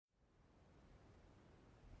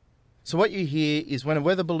So what you hear is when a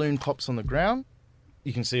weather balloon pops on the ground,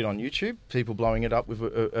 you can see it on YouTube, people blowing it up with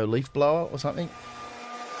a leaf blower or something.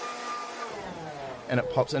 And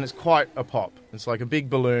it pops, and it's quite a pop. It's like a big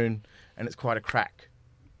balloon, and it's quite a crack.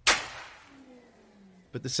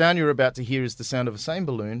 But the sound you're about to hear is the sound of the same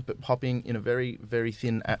balloon, but popping in a very, very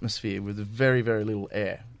thin atmosphere with very, very little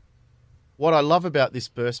air. What I love about this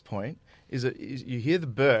burst point is that you hear the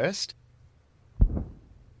burst,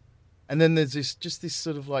 and then there's just this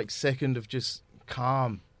sort of like second of just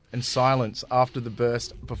calm and silence after the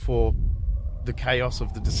burst before the chaos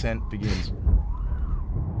of the descent begins.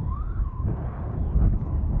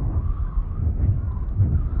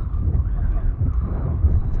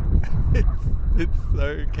 It's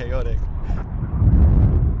so chaotic.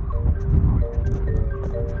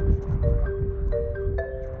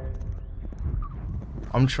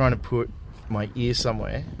 I'm trying to put my ear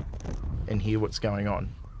somewhere and hear what's going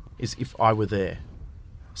on, as if I were there.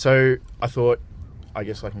 So I thought, I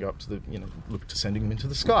guess I can go up to the, look to sending them into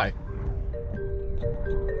the sky.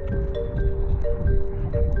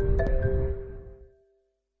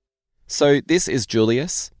 So this is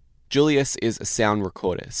Julius. Julius is a sound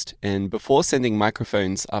recordist, and before sending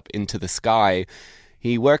microphones up into the sky,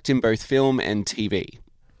 he worked in both film and TV.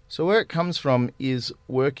 So where it comes from is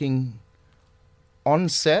working on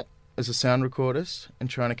set as a sound recordist and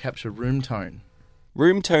trying to capture room tone.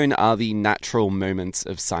 Room tone are the natural moments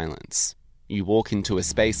of silence. You walk into a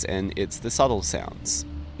space and it's the subtle sounds.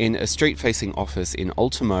 In a street-facing office in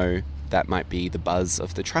Ultimo, that might be the buzz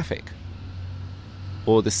of the traffic,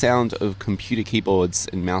 or the sound of computer keyboards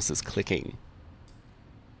and mouses clicking.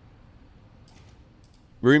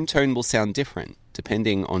 Room tone will sound different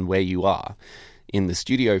depending on where you are. In the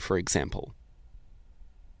studio, for example,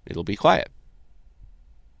 it'll be quiet.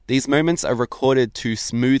 These moments are recorded to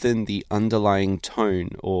smoothen the underlying tone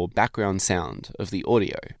or background sound of the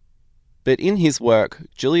audio. But in his work,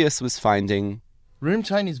 Julius was finding room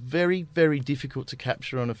tone is very, very difficult to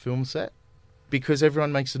capture on a film set, because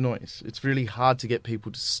everyone makes a noise. It's really hard to get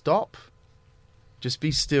people to stop, just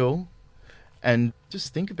be still, and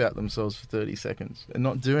just think about themselves for 30 seconds and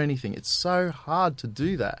not do anything. It's so hard to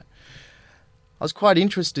do that. I was quite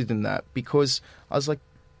interested in that because I was like,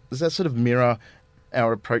 does that sort of mirror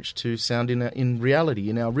our approach to sound in reality,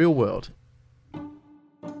 in our real world?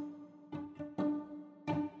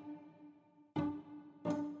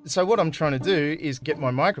 So what I'm trying to do is get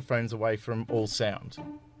my microphones away from all sound.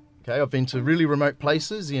 Okay, I've been to really remote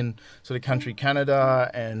places in sort of country Canada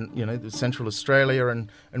and, Central Australia and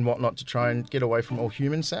whatnot to try and get away from all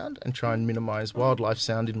human sound and try and minimise wildlife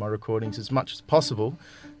sound in my recordings as much as possible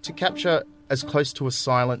to capture as close to a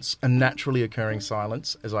silence, a naturally occurring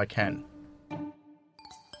silence, as I can.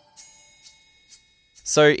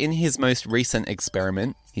 So in his most recent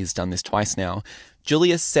experiment, he's done this twice now,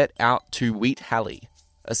 Julius set out to Wheat Halley,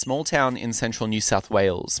 a small town in central New South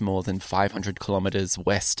Wales, more than 500 kilometres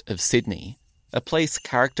west of Sydney, a place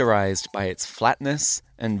characterised by its flatness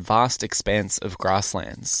and vast expanse of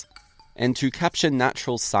grasslands. And to capture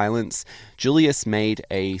natural silence, Julius made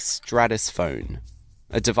a Stratusphone,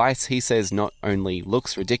 a device he says not only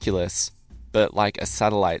looks ridiculous, but like a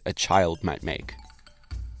satellite a child might make.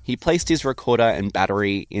 He placed his recorder and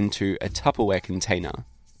battery into a Tupperware container,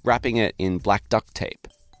 wrapping it in black duct tape.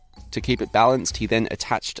 To keep it balanced, he then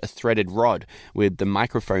attached a threaded rod with the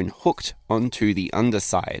microphone hooked onto the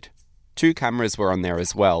underside. 2 cameras were on there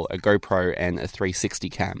as well, a GoPro and a 360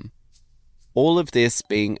 cam. All of this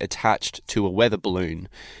being attached to a weather balloon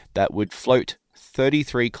that would float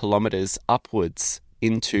 33 kilometres upwards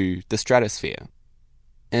into the stratosphere.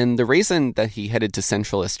 And the reason that he headed to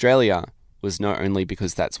Central Australia was not only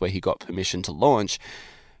because that's where he got permission to launch,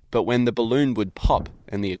 but when the balloon would pop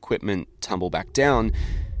and the equipment tumble back down,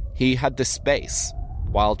 he had the space,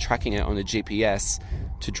 while tracking it on a GPS,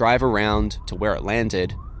 to drive around to where it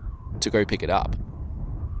landed to go pick it up.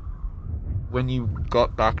 When you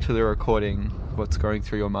got back to the recording, what's going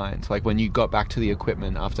through your mind? Like when you got back to the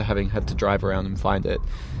equipment after having had to drive around and find it?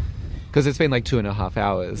 Because it's been like 2.5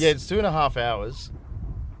 hours. Yeah, it's 2.5 hours.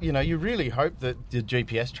 You really hope that the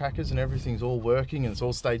GPS trackers and everything's all working and it's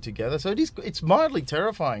all stayed together. So it's mildly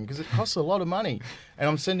terrifying because it costs a lot of money. And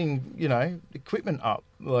I'm sending, equipment up.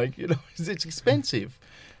 It's expensive.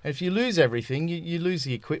 And if you lose everything, you lose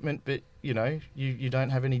the equipment, but, you don't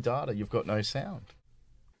have any data. You've got no sound.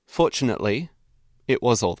 Fortunately, it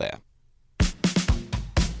was all there.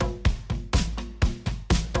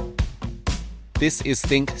 This is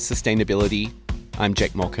Think Sustainability. I'm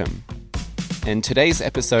Jake Morecambe. And today's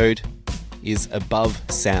episode is Above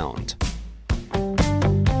Sound.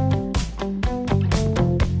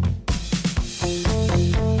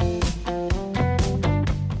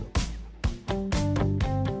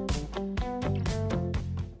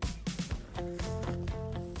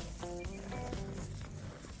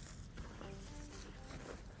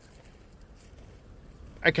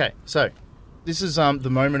 Okay, so this is the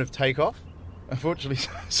moment of takeoff. Unfortunately,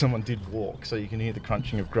 someone did walk, so you can hear the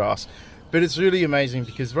crunching of grass. But it's really amazing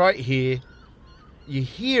because right here, you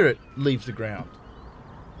hear it leave the ground.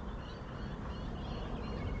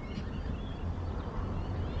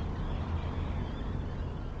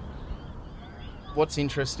 What's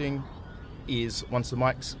interesting is once the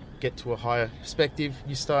mics get to a higher perspective,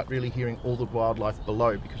 you start really hearing all the wildlife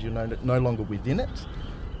below because you're no longer within it,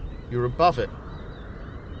 you're above it.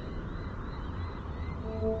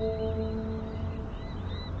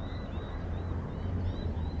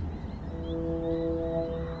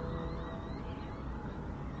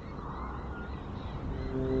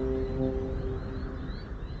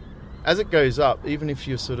 As it goes up, even if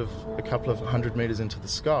you're sort of a couple of 100 metres into the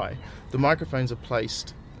sky, the microphones are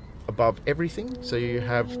placed above everything, so you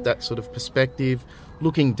have that sort of perspective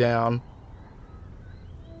looking down.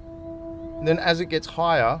 And then as it gets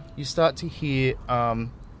higher, you start to hear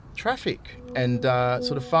traffic and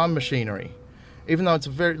sort of farm machinery. Even though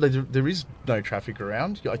there is no traffic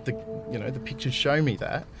around, like the pictures show me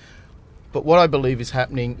that. But what I believe is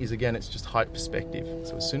happening is, again, it's just height perspective.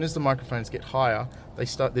 So as soon as the microphones get higher,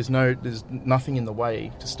 there's nothing in the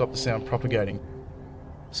way to stop the sound propagating.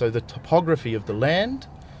 So the topography of the land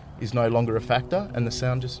is no longer a factor, and the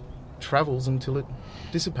sound just travels until it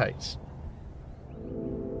dissipates.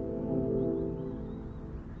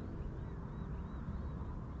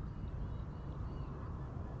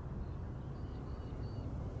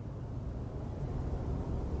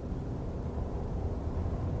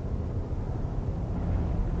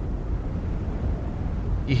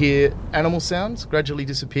 You hear animal sounds gradually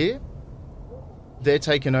disappear. They're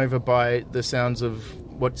taken over by the sounds of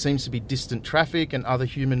what seems to be distant traffic and other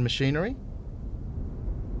human machinery.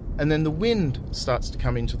 And then the wind starts to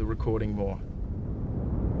come into the recording more.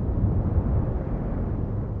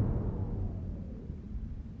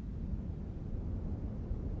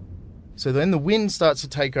 So then the wind starts to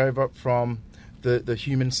take over from the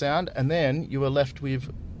human sound, and then you are left with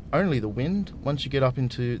only the wind once you get up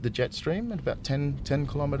into the jet stream at about 10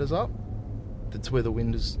 kilometres up. That's where the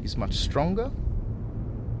wind is much stronger.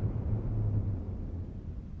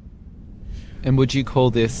 And would you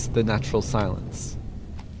call this the natural silence?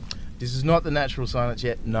 This is not the natural silence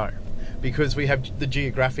yet, no. Because we have the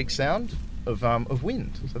geographic sound of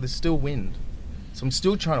wind. So there's still wind. So I'm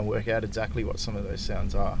still trying to work out exactly what some of those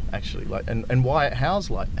sounds are, actually, like, and why it howls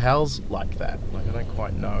like that. Like, I don't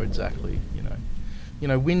quite know exactly, You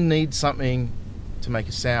know, wind needs something to make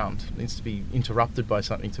a sound. It needs to be interrupted by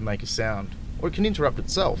something to make a sound. Or it can interrupt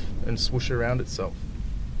itself and swoosh around itself.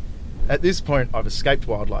 At this point, I've escaped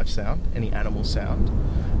wildlife sound, any animal sound.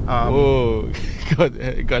 Whoa,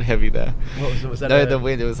 it got heavy there. What was it? Was that the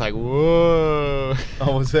wind, it was like, whoa.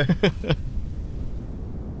 Oh, was it?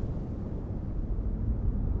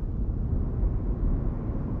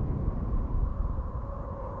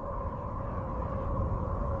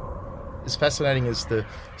 As fascinating as the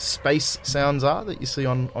space sounds are that you see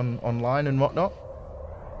online and whatnot,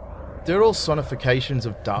 they're all sonifications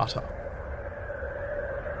of data.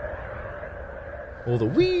 Or the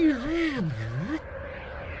wee.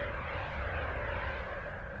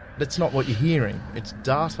 That's not what you're hearing. It's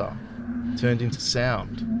data turned into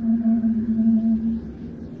sound.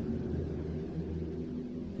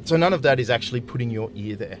 So none of that is actually putting your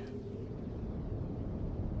ear there.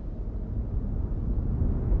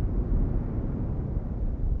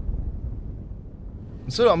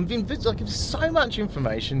 So there's so much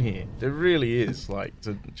information here. There really is,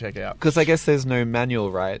 to check out. Because I guess there's no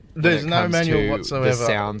manual, right? There's no manual whatsoever. The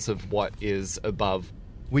sounds of what is above.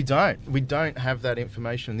 We don't have that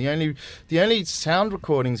information. The only sound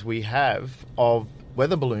recordings we have of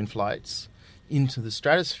weather balloon flights into the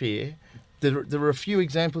stratosphere, there are a few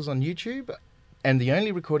examples on YouTube, and the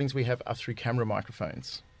only recordings we have are through camera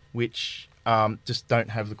microphones, which just don't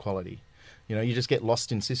have the quality. You just get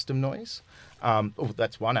lost in system noise.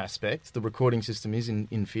 That's one aspect. The recording system is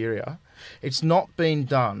inferior. It's not been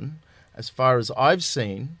done, as far as I've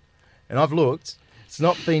seen, and I've looked, it's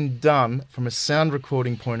not been done from a sound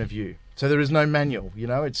recording point of view. So there is no manual,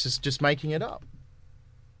 it's just making it up.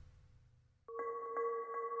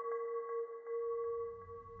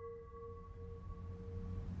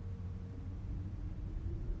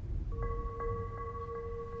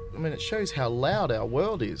 I mean, it shows how loud our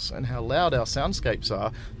world is and how loud our soundscapes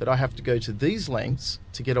are that I have to go to these lengths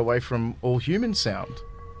to get away from all human sound,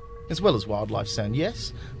 as well as wildlife sound,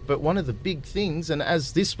 yes. But one of the big things, and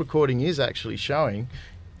as this recording is actually showing,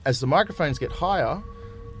 as the microphones get higher,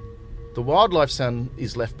 the wildlife sound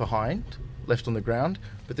is left behind, left on the ground,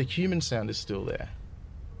 but the human sound is still there.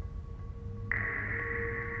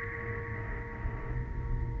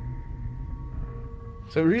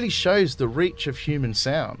 So it really shows the reach of human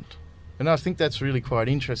sound. And I think that's really quite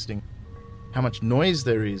interesting, how much noise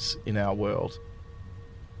there is in our world.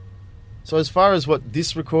 So as far as what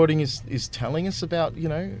this recording is telling us about,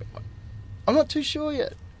 I'm not too sure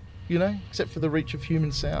yet, except for the reach of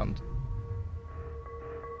human sound.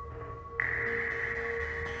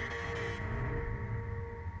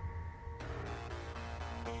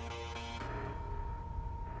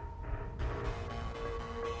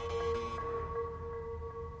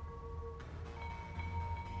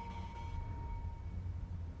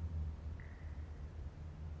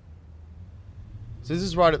 So this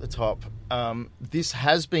is right at the top. This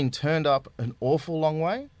has been turned up an awful long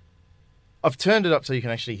way. I've turned it up so you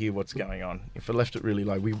can actually hear what's going on. If I left it really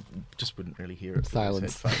low, we just wouldn't really hear it.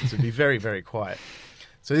 Silence. It'd be very, very quiet.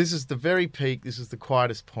 So this is the very peak. This is the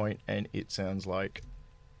quietest point, and it sounds like...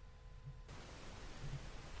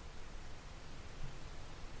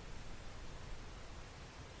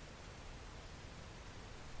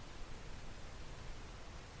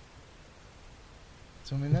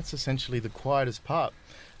 So, that's essentially the quietest part.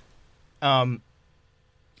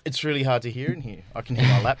 It's really hard to hear in here. I can hear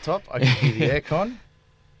my laptop. I can hear the aircon.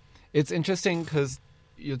 It's interesting because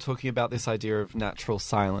you're talking about this idea of natural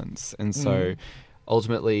silence. And so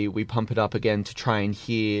ultimately we pump it up again to try and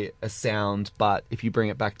hear a sound. But if you bring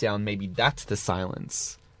it back down, maybe that's the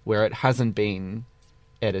silence where it hasn't been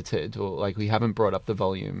edited or like we haven't brought up the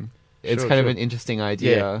volume. It's kind of an interesting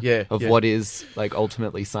idea of what is like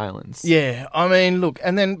ultimately silence. Yeah, look,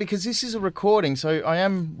 and then because this is a recording, so I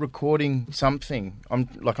am recording something. I'm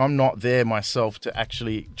not there myself to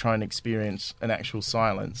actually try and experience an actual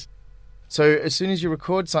silence. So as soon as you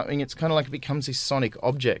record something, it's kind of like it becomes this sonic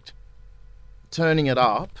object. Turning it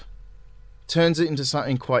up turns it into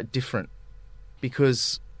something quite different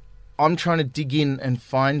because I'm trying to dig in and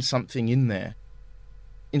find something in there.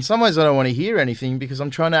 In some ways, I don't want to hear anything because I'm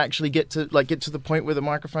trying to actually get to the point where the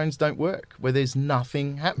microphones don't work, where there's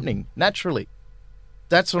nothing happening naturally.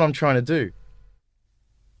 That's what I'm trying to do.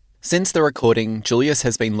 Since the recording, Julius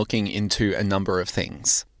has been looking into a number of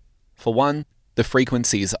things. For one, the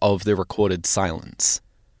frequencies of the recorded silence.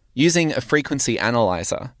 Using a frequency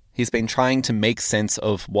analyzer, he's been trying to make sense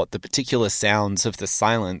of what the particular sounds of the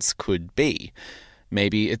silence could be.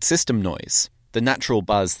 Maybe it's system noise, the natural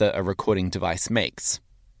buzz that a recording device makes.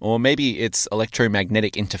 Or maybe it's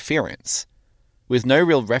electromagnetic interference. With no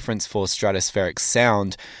real reference for stratospheric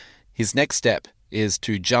sound, his next step is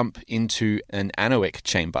to jump into an anoic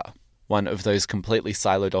chamber, one of those completely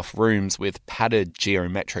siloed off rooms with padded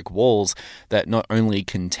geometric walls that not only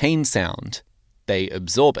contain sound, they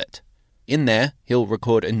absorb it. In there, he'll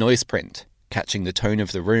record a noise print, catching the tone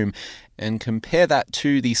of the room, and compare that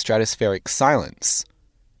to the stratospheric silence.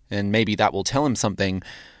 And maybe that will tell him something,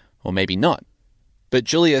 or maybe not. But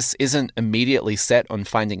Julius isn't immediately set on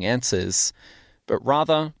finding answers, but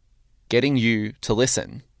rather getting you to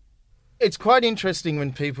listen. It's quite interesting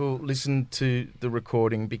when people listen to the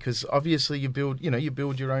recording because obviously you build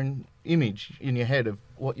your own image in your head of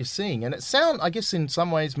what you're seeing. And I guess in some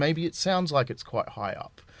ways, maybe it sounds like it's quite high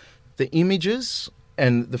up. The images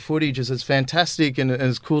and the footage is as fantastic and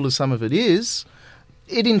as cool as some of it is,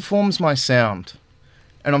 it informs my sound.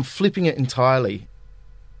 And I'm flipping it entirely.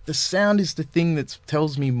 The sound is the thing that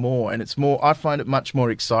tells me more, and I find it much more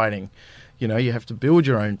exciting. You have to build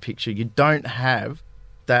your own picture. You don't have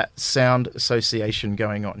that sound association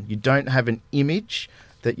going on. You don't have an image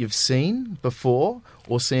that you've seen before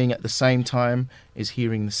or seeing at the same time as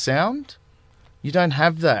hearing the sound. You don't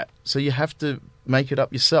have that, so you have to make it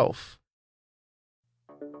up yourself.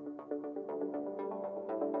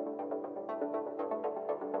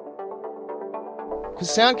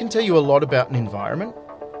 Because sound can tell you a lot about an environment.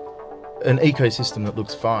 An ecosystem that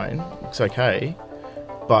looks fine, looks okay,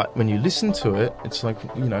 but when you listen to it, it's like,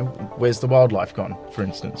 where's the wildlife gone, for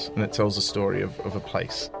instance? And it tells a story of a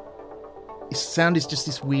place. Sound is just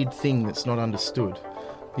this weird thing that's not understood,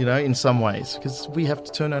 in some ways, because we have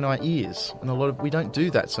to turn on our ears, and we don't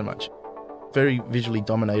do that so much. Very visually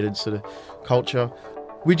dominated sort of culture.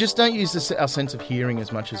 We just don't use our sense of hearing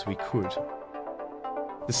as much as we could.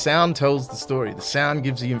 The sound tells the story. The sound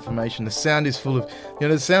gives the information. The sound is full of,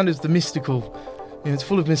 the sound is the mystical, it's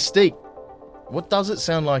full of mystique. What does it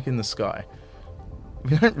sound like in the sky?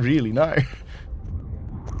 We don't really know.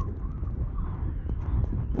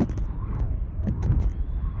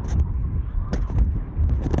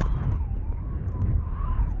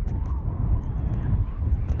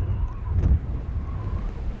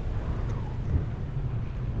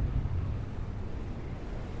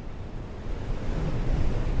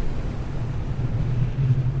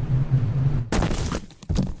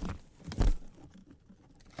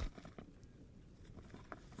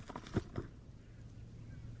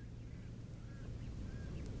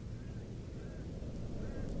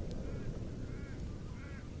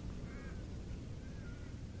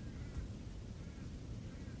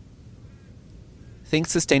 Think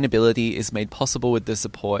Sustainability is made possible with the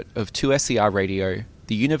support of 2SER Radio,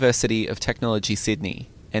 the University of Technology Sydney,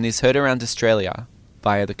 and is heard around Australia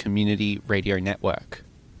via the Community Radio Network.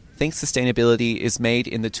 Think Sustainability is made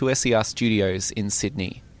in the 2SER studios in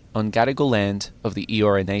Sydney, on Gadigal land of the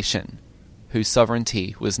Eora Nation, whose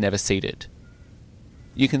sovereignty was never ceded.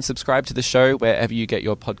 You can subscribe to the show wherever you get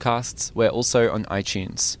your podcasts. We're also on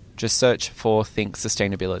iTunes. Just search for Think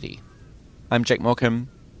Sustainability. I'm Jake Morecambe.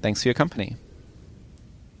 Thanks for your company.